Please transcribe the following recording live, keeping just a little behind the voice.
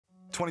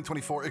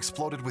2024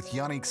 exploded with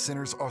Jannik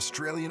Sinner's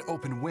Australian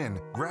Open win,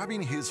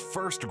 grabbing his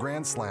first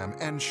Grand Slam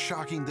and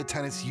shocking the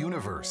tennis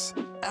universe.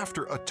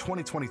 After a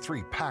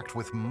 2023 packed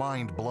with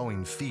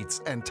mind-blowing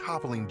feats and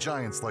toppling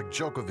giants like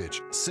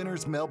Djokovic,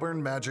 Sinner's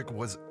Melbourne magic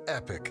was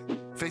epic.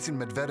 Facing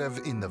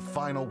Medvedev in the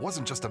final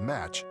wasn't just a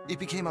match, it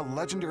became a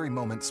legendary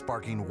moment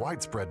sparking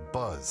widespread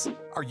buzz.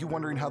 Are you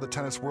wondering how the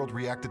tennis world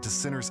reacted to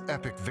Sinner's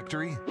epic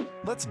victory?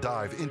 Let's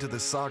dive into the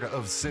saga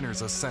of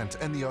Sinner's ascent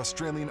and the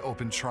Australian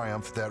Open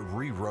triumph that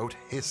rewrote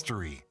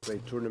history.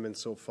 Great tournament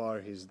so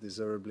far. He's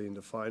deservedly in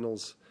the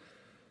finals.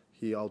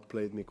 He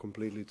outplayed me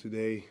completely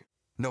today.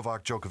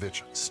 Novak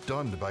Djokovic,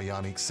 stunned by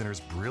Jannik Sinner's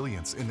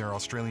brilliance in their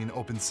Australian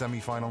Open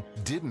semifinal,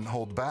 didn't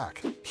hold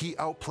back. He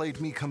outplayed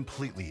me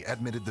completely,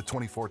 admitted the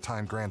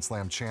 24-time Grand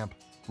Slam champ.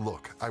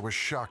 Look, I was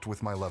shocked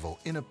with my level,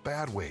 in a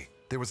bad way.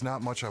 There was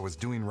not much I was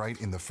doing right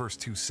in the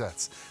first two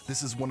sets.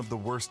 This is one of the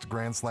worst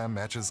Grand Slam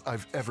matches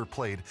I've ever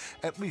played,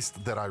 at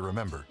least that I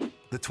remember.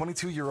 The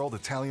 22-year-old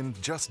Italian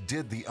just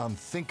did the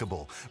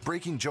unthinkable,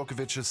 breaking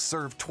Djokovic's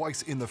serve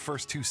twice in the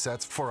first two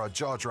sets for a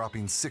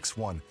jaw-dropping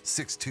 6-1,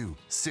 6-2,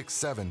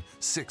 6-7,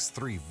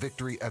 6-3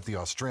 victory at the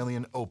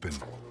Australian Open.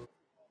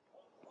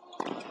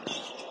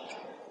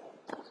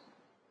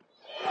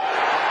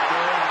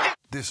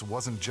 This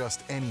wasn't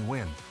just any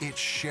win. It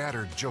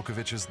shattered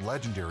Djokovic's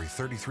legendary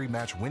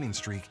 33-match winning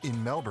streak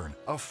in Melbourne,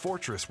 a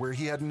fortress where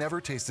he had never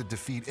tasted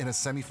defeat in a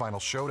semifinal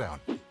showdown.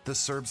 The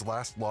Serb's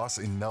last loss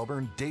in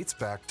Melbourne dates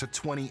back to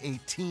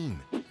 2018.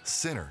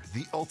 Sinner,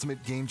 the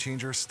ultimate game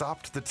changer,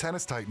 stopped the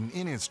tennis titan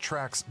in his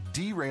tracks,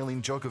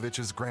 derailing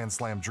Djokovic's Grand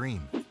Slam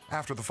dream.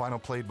 After the final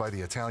played by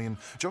the Italian,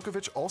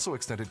 Djokovic also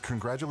extended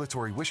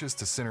congratulatory wishes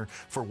to Sinner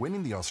for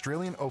winning the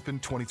Australian Open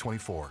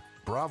 2024.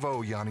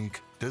 Bravo, Jannik.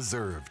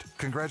 Deserved.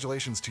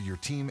 Congratulations to your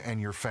team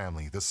and your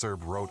family, the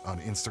Serb wrote on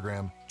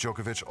Instagram.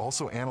 Djokovic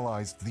also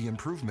analyzed the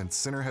improvements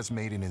Sinner has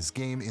made in his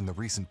game in the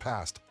recent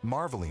past,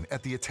 marveling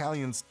at the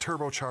Italian's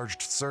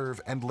turbocharged serve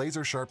and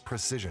laser-sharp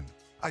precision.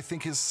 I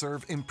think his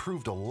serve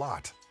improved a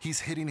lot. He's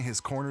hitting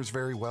his corners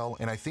very well,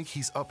 and I think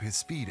he's up his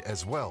speed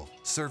as well,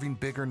 serving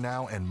bigger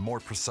now and more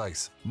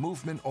precise,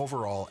 movement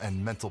overall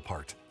and mental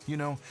part. You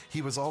know,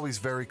 he was always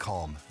very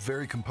calm,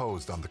 very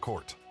composed on the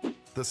court.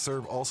 The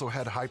Serb also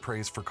had high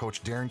praise for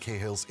coach Darren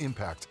Cahill's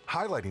impact,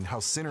 highlighting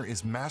how Sinner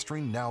is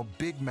mastering now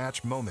big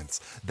match moments,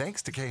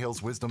 thanks to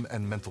Cahill's wisdom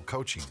and mental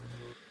coaching.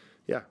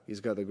 Yeah,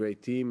 he's got a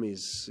great team.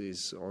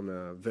 He's on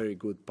a very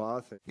good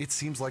path. It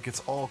seems like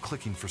it's all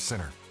clicking for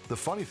Sinner. The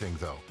funny thing,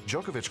 though,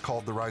 Djokovic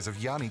called the rise of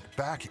Jannik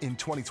back in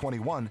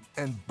 2021,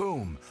 and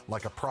boom,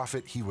 like a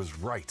prophet, he was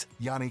right.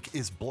 Jannik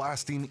is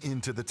blasting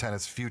into the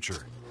tennis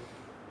future.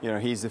 You know,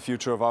 he's the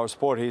future of our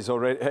sport. He's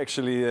already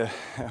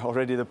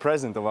already the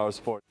present of our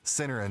sport.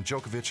 Sinner and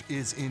Djokovic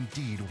is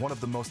indeed one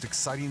of the most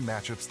exciting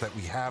matchups that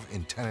we have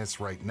in tennis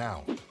right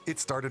now. It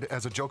started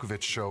as a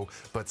Djokovic show,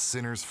 but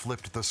Sinner's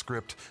flipped the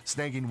script,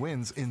 snagging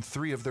wins in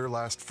 3 of their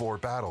last 4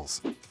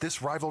 battles.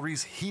 This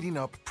rivalry's heating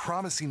up,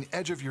 promising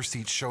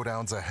edge-of-your-seat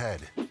showdowns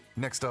ahead.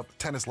 Next up,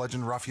 tennis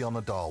legend Rafael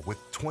Nadal, with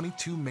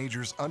 22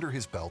 majors under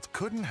his belt,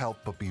 couldn't help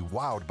but be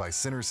wowed by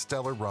Sinner's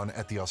stellar run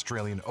at the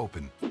Australian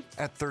Open.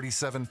 At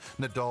 37,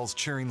 Nadal's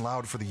cheering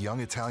loud for the young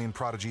Italian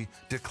prodigy,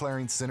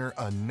 declaring Sinner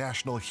a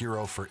national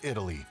hero for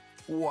Italy.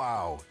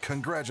 Wow,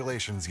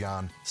 congratulations,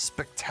 Jan.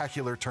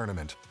 Spectacular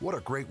tournament. What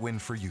a great win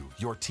for you,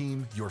 your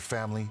team, your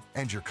family,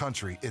 and your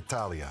country,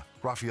 Italia,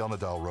 Rafael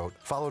Nadal wrote,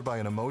 followed by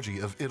an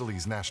emoji of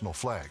Italy's national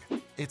flag.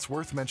 It's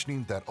worth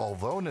mentioning that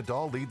although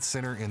Nadal leads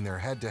Sinner in their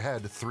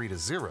head-to-head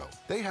 3-0,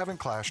 they haven't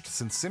clashed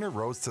since Sinner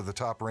rose to the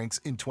top ranks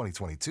in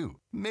 2022.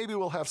 Maybe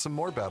we'll have some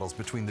more battles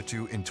between the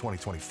two in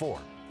 2024.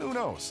 Who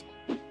knows?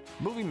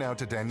 Moving now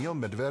to Daniil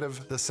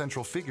Medvedev, the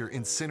central figure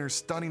in Sinner's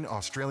stunning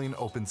Australian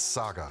Open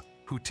saga,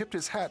 who tipped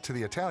his hat to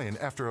the Italian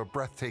after a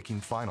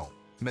breathtaking final.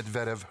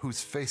 Medvedev,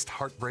 who's faced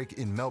heartbreak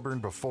in Melbourne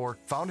before,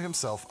 found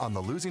himself on the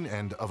losing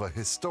end of a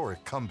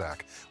historic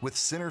comeback, with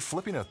Sinner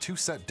flipping a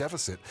 2-set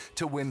deficit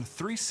to win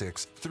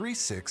 3-6,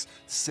 3-6,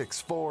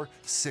 6-4,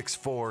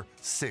 6-4,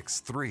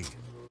 6-3.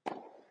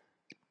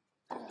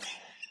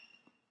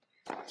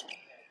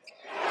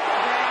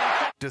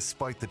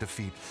 Despite the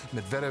defeat,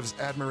 Medvedev's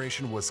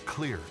admiration was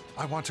clear.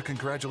 "I want to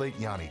congratulate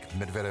Jannik,"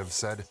 Medvedev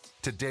said.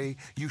 "Today,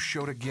 you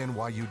showed again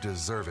why you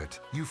deserve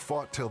it. You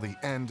fought till the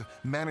end,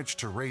 managed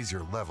to raise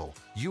your level.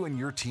 You and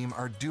your team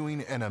are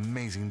doing an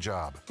amazing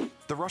job."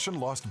 The Russian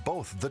lost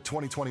both the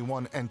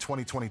 2021 and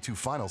 2022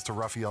 finals to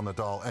Rafael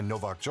Nadal and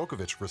Novak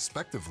Djokovic,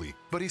 respectively,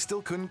 but he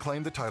still couldn't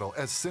claim the title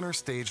as Sinner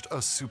staged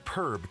a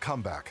superb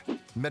comeback.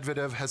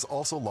 Medvedev has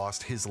also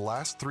lost his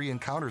last 3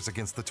 encounters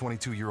against the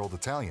 22-year-old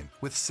Italian,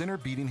 with Sinner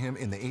beating him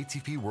in the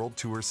ATP World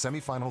Tour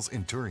semifinals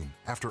in Turin,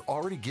 after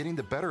already getting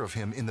the better of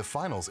him in the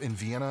finals in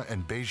Vienna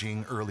and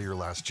Beijing earlier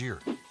last year.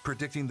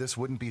 Predicting this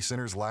wouldn't be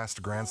Sinner's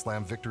last Grand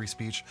Slam victory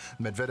speech,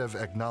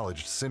 Medvedev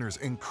acknowledged Sinner's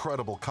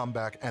incredible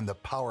comeback and the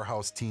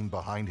powerhouse team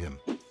behind him.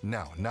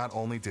 Now, not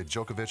only did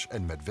Djokovic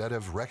and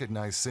Medvedev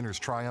recognize Sinner's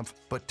triumph,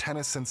 but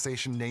tennis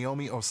sensation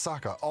Naomi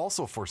Osaka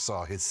also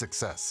foresaw his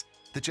success.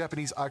 The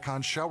Japanese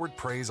icon showered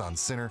praise on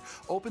Sinner,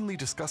 openly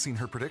discussing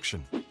her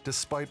prediction.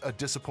 Despite a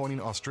disappointing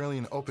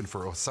Australian Open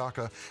for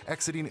Osaka,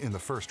 exiting in the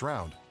first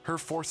round, her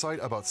foresight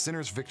about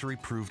Sinner's victory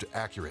proved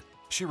accurate.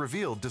 She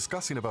revealed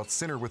discussing about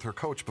Sinner with her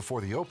coach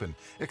before the Open,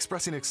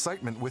 expressing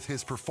excitement with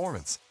his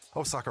performance.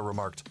 Osaka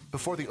remarked,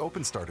 "Before the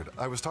Open started,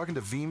 I was talking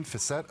to Wim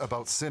Fissette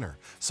about Sinner,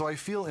 so I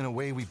feel in a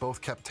way we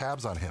both kept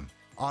tabs on him.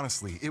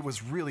 Honestly, it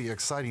was really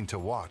exciting to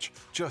watch.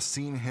 Just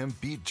seeing him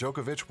beat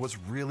Djokovic was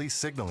really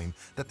signaling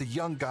that the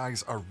young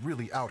guys are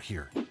really out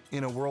here."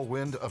 In a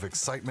whirlwind of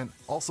excitement,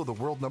 also the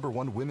world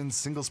 #1 women's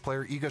singles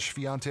player Iga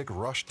Swiatek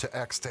rushed to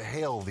X to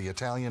hail the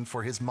Italian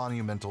for his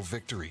monumental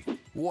victory.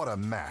 "What a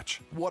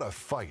match! What a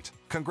fight!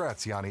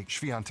 Congrats, Jannik,"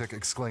 Swiatek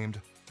exclaimed.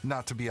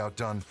 Not to be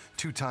outdone,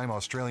 two-time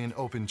Australian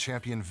Open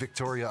champion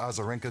Victoria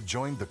Azarenka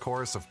joined the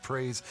chorus of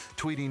praise,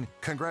 tweeting,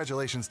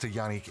 "Congratulations to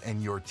Jannik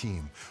and your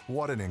team.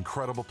 What an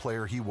incredible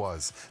player he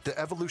was. The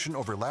evolution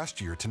over last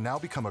year to now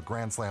become a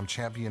Grand Slam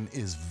champion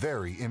is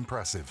very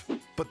impressive."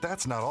 But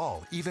that's not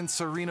all. Even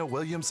Serena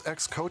Williams'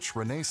 ex-coach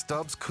Renee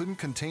Stubbs couldn't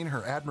contain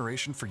her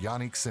admiration for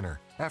Jannik Sinner.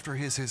 After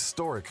his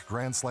historic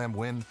Grand Slam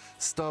win,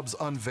 Stubbs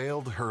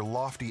unveiled her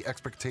lofty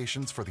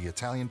expectations for the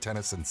Italian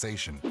tennis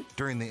sensation.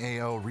 During the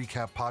AO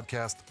Recap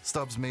podcast,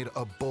 Stubbs made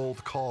a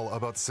bold call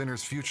about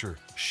Sinner's future.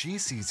 She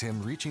sees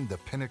him reaching the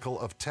pinnacle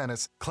of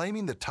tennis,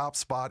 claiming the top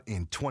spot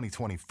in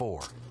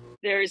 2024.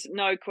 There is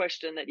no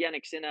question that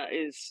Jannik Sinner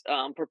is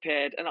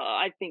prepared, and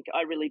I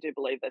really do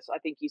believe this. I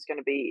think he's going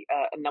to be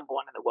a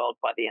 #1 in the world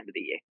by the end of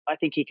the year. I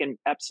think he can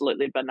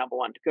absolutely be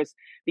 #1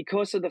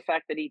 because of the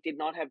fact that he did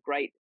not have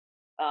great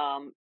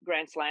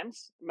Grand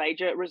Slams,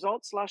 major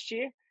results last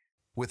year.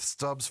 With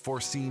Stubbs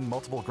foreseeing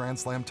multiple Grand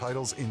Slam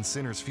titles in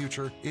Sinner's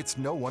future, it's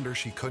no wonder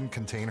she couldn't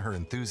contain her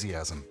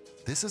enthusiasm.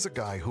 This is a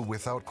guy who,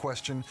 without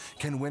question,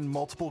 can win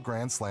multiple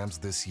Grand Slams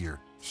this year.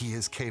 He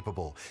is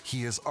capable.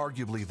 He is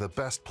arguably the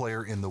best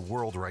player in the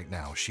world right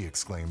now, she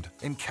exclaimed,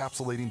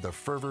 encapsulating the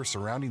fervor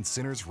surrounding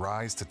Sinner's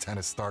rise to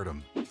tennis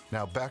stardom.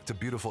 Now back to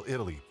beautiful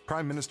Italy.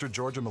 Prime Minister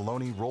Giorgia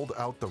Meloni rolled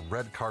out the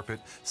red carpet,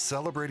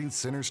 celebrating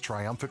Sinner's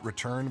triumphant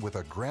return with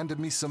a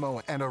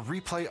grandissimo and a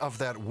replay of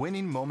that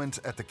winning moment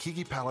at the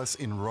Chigi Palace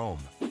in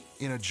Rome.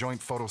 In a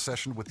joint photo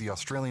session with the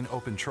Australian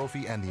Open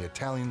trophy and the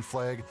Italian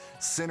flag,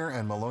 Sinner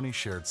and Meloni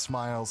shared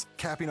smiles,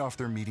 capping off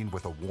their meeting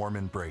with a warm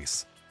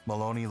embrace.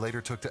 Meloni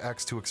later took to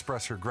X to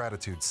express her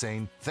gratitude,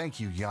 saying, "Thank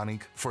you,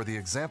 Jannik, for the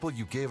example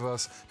you gave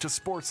us, to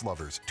sports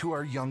lovers, to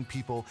our young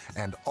people,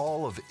 and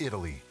all of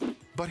Italy."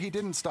 But he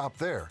didn't stop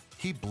there.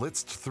 He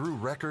blitzed through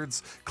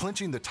records,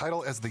 clinching the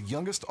title as the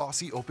youngest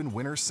Aussie Open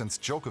winner since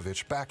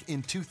Djokovic back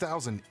in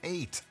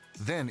 2008.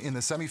 Then, in the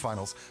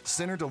semifinals,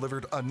 Sinner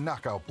delivered a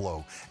knockout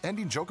blow,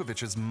 ending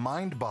Djokovic's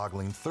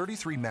mind-boggling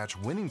 33-match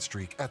winning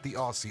streak at the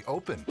Aussie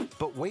Open.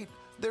 But wait,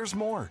 there's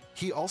more.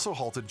 He also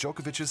halted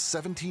Djokovic's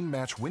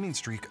 17-match winning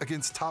streak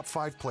against top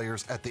 5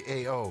 players at the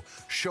AO,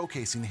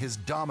 showcasing his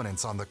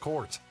dominance on the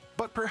court.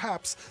 But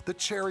perhaps the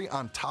cherry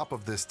on top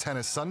of this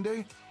tennis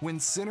Sunday, when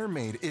Sinner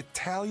made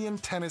Italian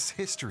tennis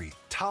history,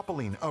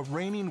 toppling a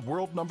reigning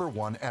world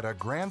 #1 at a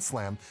Grand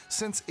Slam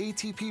since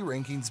ATP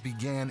rankings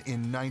began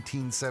in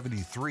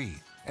 1973.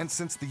 And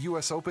since the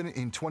US Open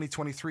in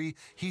 2023,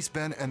 he's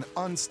been an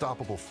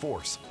unstoppable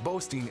force,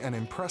 boasting an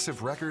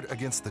impressive record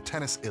against the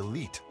tennis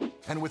elite.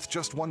 And with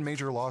just one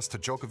major loss to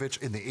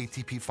Djokovic in the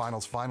ATP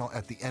Finals final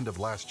at the end of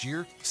last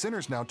year,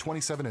 Sinner's now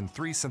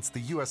 27-3 since the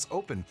US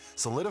Open,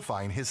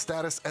 solidifying his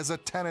status as a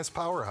tennis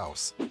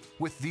powerhouse.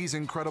 With these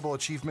incredible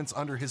achievements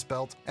under his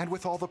belt, and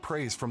with all the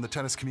praise from the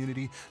tennis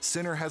community,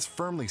 Sinner has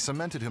firmly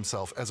cemented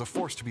himself as a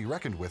force to be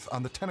reckoned with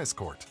on the tennis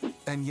court.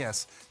 And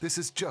yes, this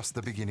is just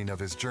the beginning of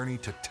his journey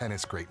to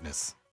tennis greatness.